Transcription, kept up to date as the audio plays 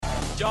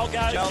Joel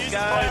goes. Joel Chooses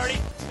goes. priority.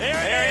 There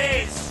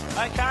it is.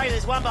 Okay,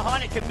 there's one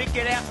behind it. Can Mick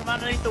get out from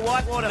underneath the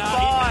whitewater? No,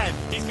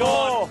 5, he's 4,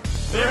 gone.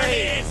 There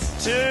it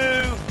is. 2,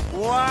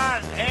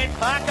 1. And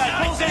Parko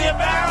pulls in your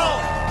barrel.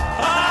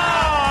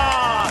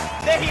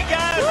 There you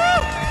go.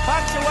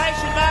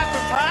 Punctuation mark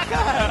from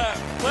Parko.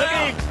 Look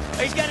at him.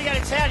 He's going to go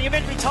to town. You're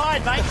meant to be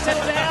tired, mate.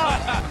 Settle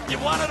down. You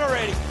won it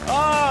already.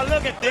 Oh,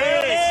 look at this.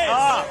 There it is.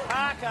 Oh,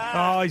 Parko.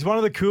 Oh, he's one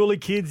of the cooler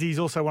kids. He's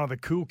also one of the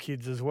cool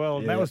kids as well.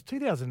 And Yeah. that was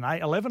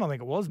 2011, I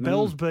think it was.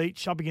 Bells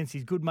Beach, up against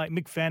his good mate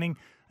Mick Fanning.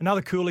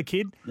 Another cooler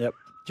kid, Yep.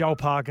 Joel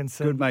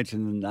Parkinson. Good mates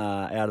in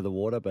out of the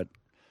water, but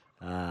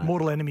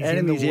Mortal enemies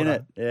enemies in the in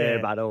water.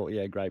 it.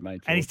 But great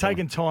mates. And he's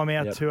taken time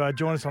out Yep. to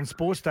join us on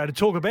Sports Day to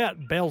talk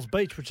about Bells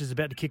Beach, which is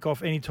about to kick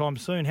off anytime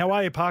soon. How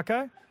are you,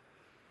 Parko?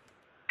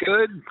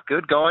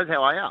 Good guys.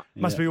 How are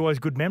you? Must be always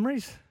good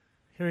memories,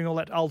 hearing all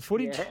that old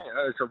footage.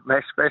 Yeah,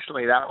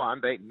 especially that one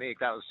beating Mick.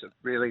 That was a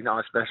really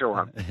nice special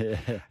one.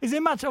 Is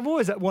there much? I've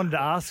always wanted to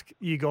ask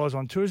you guys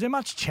on tour. Is there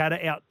much chatter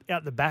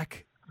out the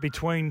back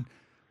between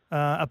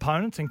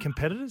opponents and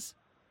competitors?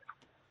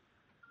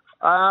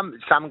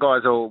 Some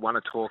guys all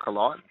want to talk a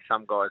lot.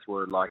 Some guys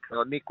were like,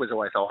 Nick was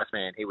always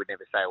Iceman. He would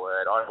never say a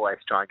word. I'd always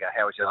try and go,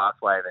 "How was your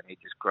last wave?" And he'd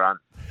just grunt.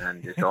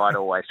 And I'd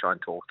always try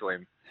and talk to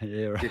him.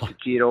 Yeah, right. Just a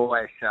kid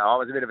always. I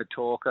was a bit of a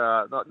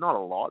talker, not a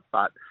lot,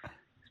 but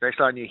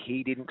especially I knew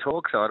he didn't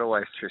talk, so I'd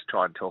always just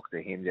try and talk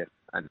to him,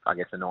 and I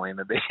guess annoy him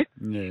a bit.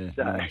 Yeah,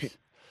 So, nice. yeah,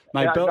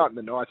 Mate, not in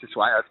the nicest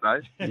way, I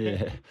suppose.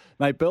 yeah,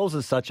 mate. Bells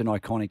is such an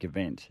iconic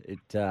event.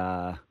 It's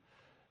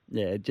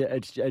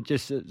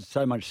just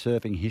so much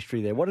surfing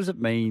history there. What does it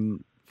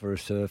mean for a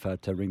surfer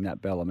to ring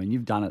that bell? I mean,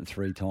 you've done it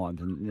 3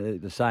 times, and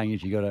the saying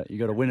is you got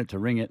to win it to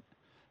ring it.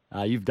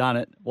 You've done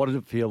it. What does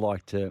it feel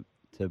like to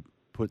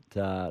put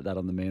that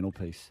on the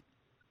mantelpiece?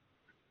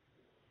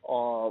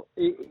 Oh,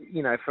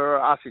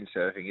 for us in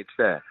surfing, it's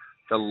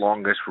the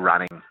longest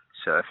running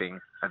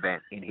surfing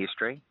event in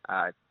history.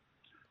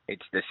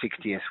 It's the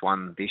 60th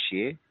one this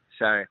year,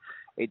 so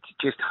it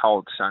just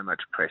holds so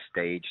much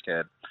prestige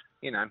to,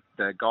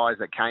 the guys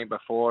that came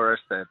before us,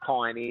 the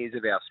pioneers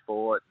of our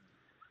sport.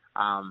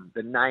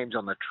 The names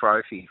on the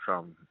trophy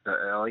from the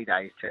early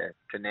days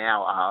to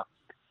now are,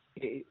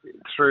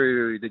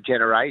 through the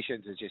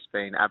generations, has just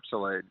been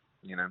absolute,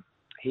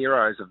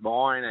 heroes of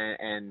mine,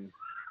 and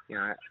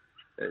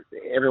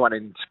everyone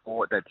in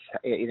sport that's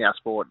in our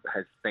sport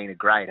has been a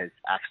great, has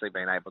actually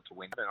been able to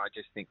win. And I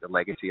just think the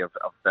legacy of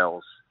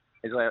Bells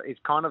is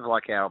kind of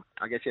like our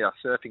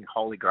surfing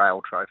holy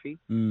grail trophy.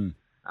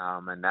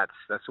 And that's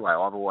the way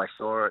I've always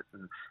saw it,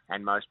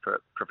 and most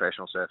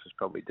professional surfers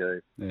probably do.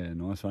 Yeah,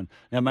 nice one.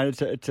 Now,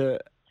 mate, it's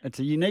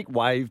a unique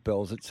wave,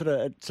 Bells.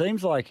 It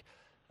seems like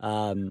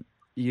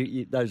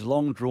those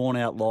long drawn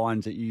out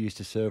lines that you used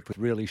to surf with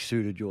really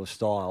suited your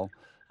style.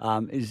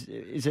 Is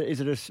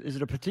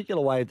it a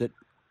particular wave that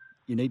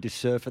you need to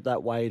surf it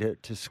that way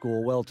to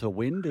score well to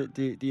win?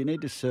 Do you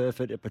need to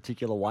surf it a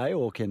particular way,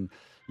 or can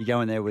you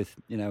go in there with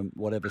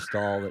whatever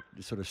style that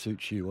sort of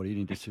suits you, or do you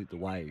need to suit the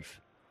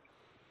wave?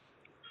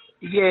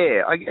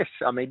 Yeah, I guess,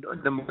 the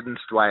modern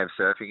way of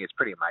surfing is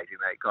pretty amazing.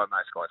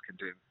 Most guys can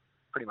do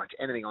pretty much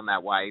anything on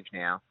that wave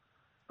now.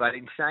 But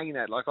in saying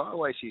that, like, I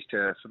always used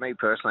to, for me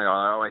personally,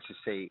 I always just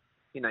see,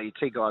 you'd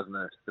see guys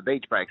on the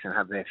beach breaks and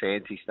have their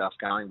fancy stuff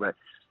going, but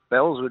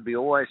Bells would be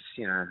always,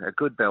 a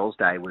good Bells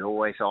day would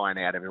always iron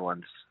out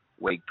everyone's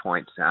weak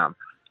points.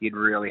 You'd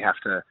really have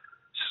to,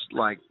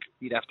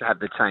 you'd have to have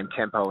the same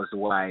tempo as the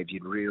wave.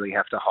 You'd really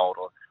have to hold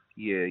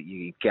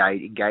you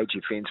engage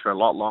your fins for a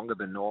lot longer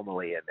than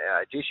normally, and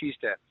just used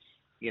to,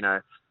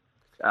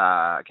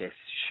 I guess,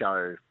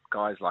 show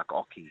guys like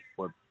Occy,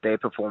 where their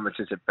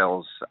performances at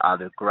Bells are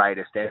the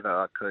greatest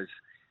ever, because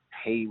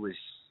he was,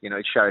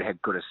 it showed how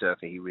good a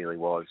surfer he really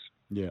was.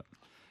 Yeah.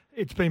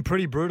 It's been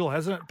pretty brutal,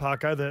 hasn't it,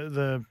 Parko?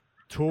 The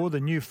tour,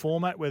 the new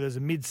format where there's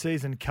a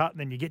mid-season cut and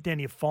then you get down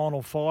to your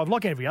final 5,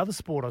 like every other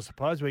sport, I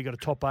suppose, where you've got a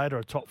top 8 or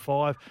a top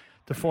 5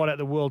 to fight out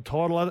the world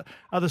title.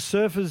 Are the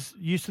surfers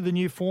used to the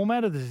new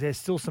format, or is there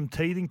still some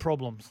teething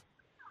problems?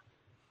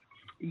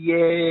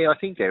 Yeah, I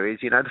think there is.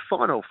 The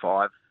final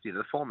 5,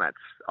 the formats,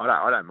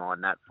 I don't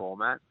mind that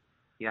format.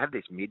 You have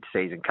this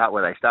mid-season cut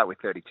where they start with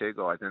 32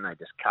 guys and they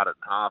just cut it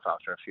in half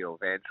after a few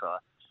events.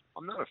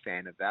 I'm not a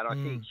fan of that. I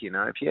think,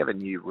 if you have a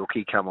new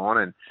rookie come on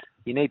and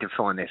you need to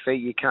find their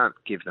feet, you can't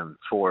give them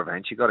 4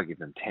 events. You've got to give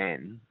them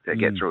 10 to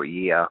get through a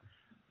year.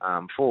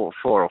 4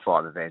 or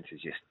 5 events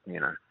is just,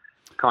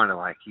 kind of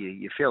like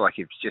you feel like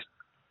you've just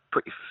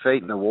put your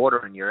feet in the water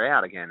and you're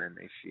out again. And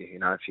if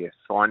you're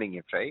finding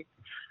your feet,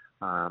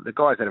 the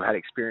guys that have had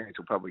experience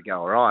will probably go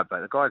all right.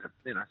 But the guys,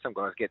 some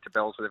guys get to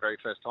Bells for the very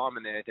first time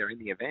and they're in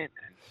the event,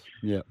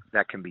 and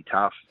that can be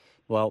tough.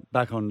 Well,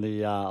 back on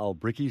the old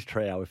Brickies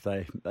trow, if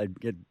they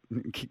get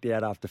kicked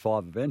out after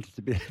 5 events,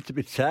 it's a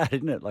bit sad,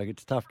 isn't it? Like,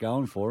 it's tough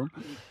going for them.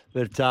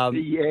 But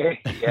yeah.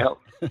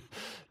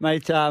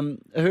 Mate,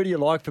 who do you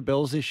like for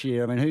Bells this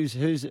year? I mean,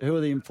 who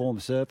are the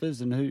informed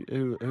surfers, and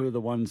who are the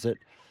ones that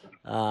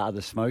are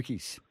the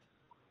smokies?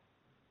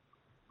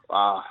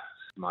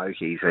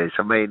 Smokies.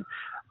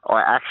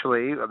 I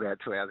actually, about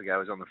 2 hours ago,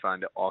 was on the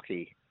phone to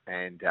Occy,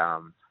 and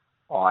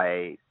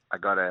I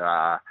got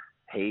a.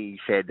 He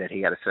said that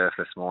he had a surf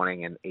this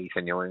morning, and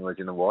Ethan Ewing was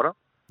in the water.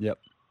 Yep.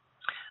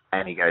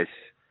 And he goes,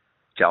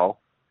 Joel,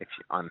 if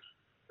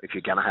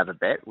you're going to have a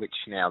bet, which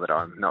now that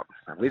I'm not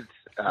with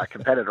a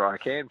competitor, I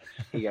can.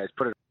 He goes,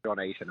 put it on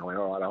Ethan. I went,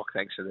 all right,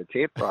 thanks for the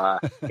tip.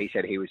 He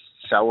said he was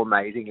so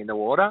amazing in the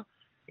water.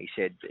 He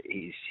said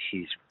his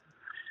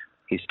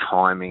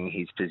timing,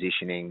 his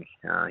positioning,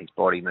 his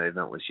body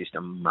movement was just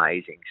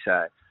amazing.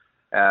 So,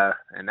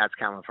 and that's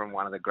coming from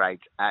one of the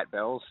greats at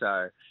Bells.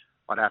 So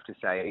I'd have to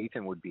say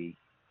Ethan would be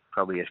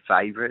probably a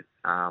favourite.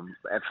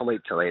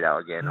 Philippe Toledo,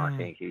 again, I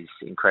think he's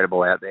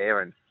incredible out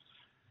there. And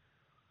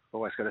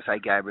always got to say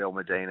Gabriel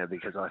Medina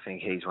because I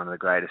think he's one of the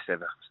greatest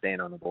ever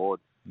stand on the board.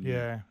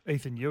 Yeah,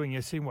 Ethan Ewing,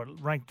 you see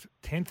ranked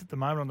 10th at the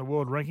moment on the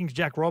world rankings.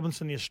 Jack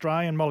Robinson, the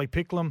Australian, Molly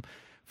Picklum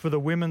for the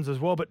women's as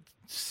well. But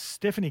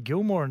Stephanie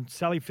Gilmore and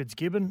Sally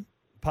Fitzgibbon,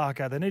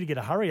 Parker, they need to get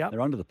a hurry up.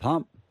 They're under the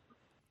pump.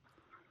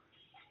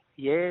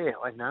 Yeah,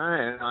 I know.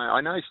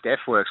 I know Steph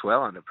works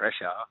well under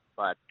pressure,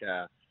 but,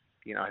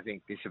 I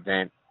think this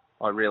event,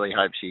 I really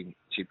hope she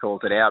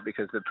pulls it out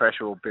because the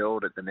pressure will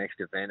build at the next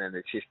event and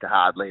it's just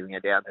hard leaving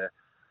it down to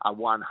a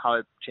one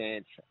hope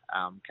chance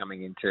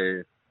coming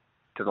into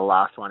the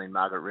last one in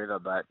Margaret River.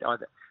 But,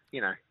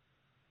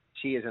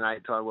 she is an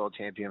 8-time world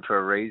champion for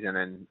a reason.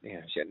 And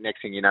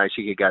next thing you know,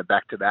 she could go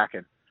back-to-back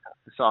and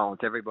silence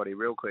everybody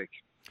real quick.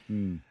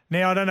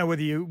 Now, I don't know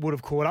whether you would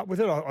have caught up with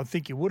it. I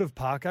think you would have,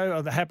 Parko.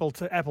 On the Apple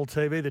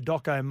TV, the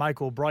doco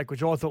Make or Break,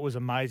 which I thought was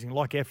amazing,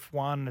 like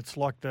F1. It's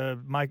like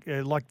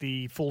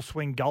the Full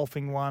Swing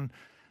Golfing one.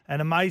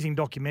 An amazing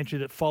documentary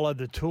that followed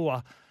the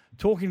tour.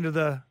 Talking to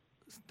the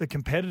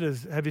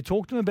competitors, have you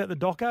talked to them about the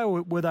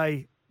doco? Were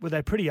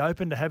they pretty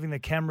open to having the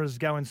cameras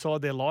go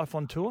inside their life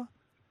on tour?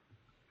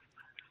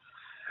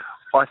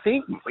 I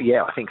think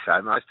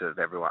so. Most of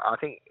everyone. I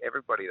think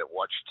everybody that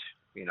watched,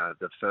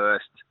 the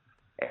first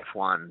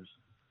F1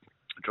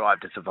 Drive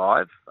to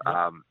Survive,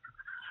 I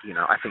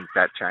think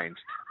that changed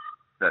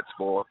that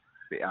sport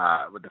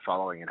with the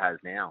following it has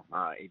now,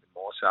 even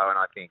more so. And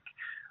I think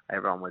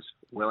everyone was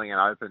willing and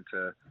open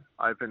to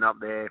open up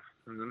their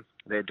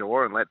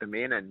door and let them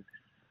in. And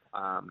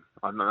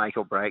on the Make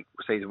or Break,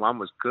 season 1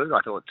 was good.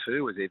 I thought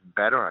 2 was even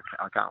better.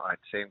 I can't wait to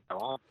see him go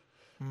on.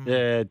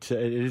 Yeah, it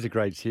is a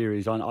great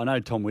series. I know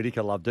Tom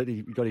Whittaker loved it.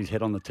 He got his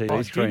head on the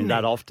TV screen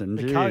that often.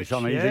 The coach, I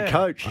mean, he's a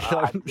coach.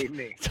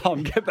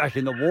 Tom, get back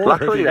in the water.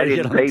 Luckily, they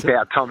didn't beep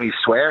out Tommy's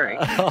swearing.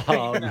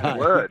 Oh, mate,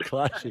 word.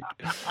 Classic.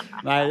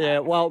 Mate, yeah.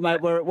 Well,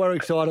 mate, we're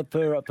excited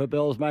for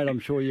Bells, mate. I'm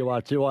sure you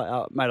are too.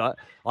 Mate,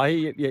 I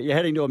hear you're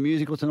heading to a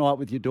musical tonight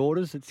with your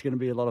daughters. It's going to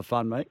be a lot of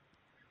fun, mate.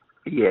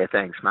 Yeah,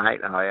 thanks, mate.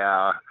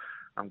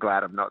 I'm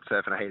glad I'm not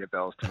surfing a heat of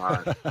Bells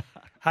tomorrow.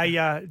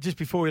 Hey, just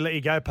before we let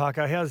you go,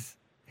 Parko, how's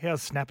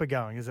Snapper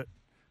going? Is it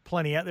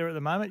plenty out there at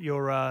the moment?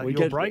 Your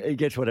break? He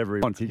gets whatever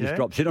he wants. He just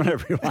drops in on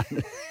everyone.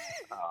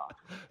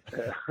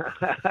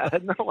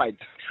 No, wait.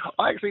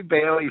 I actually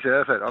barely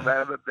surf it.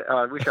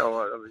 I wish I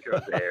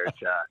was there.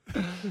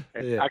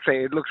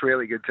 Actually, it looks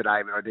really good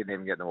today, but I didn't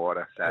even get in the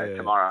water. So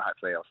tomorrow,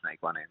 hopefully, I'll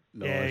sneak one in.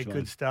 Nice one.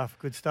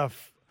 Good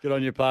stuff. Good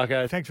on you,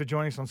 Parko. Thanks for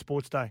joining us on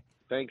Sports Day.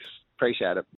 Thanks. Appreciate it.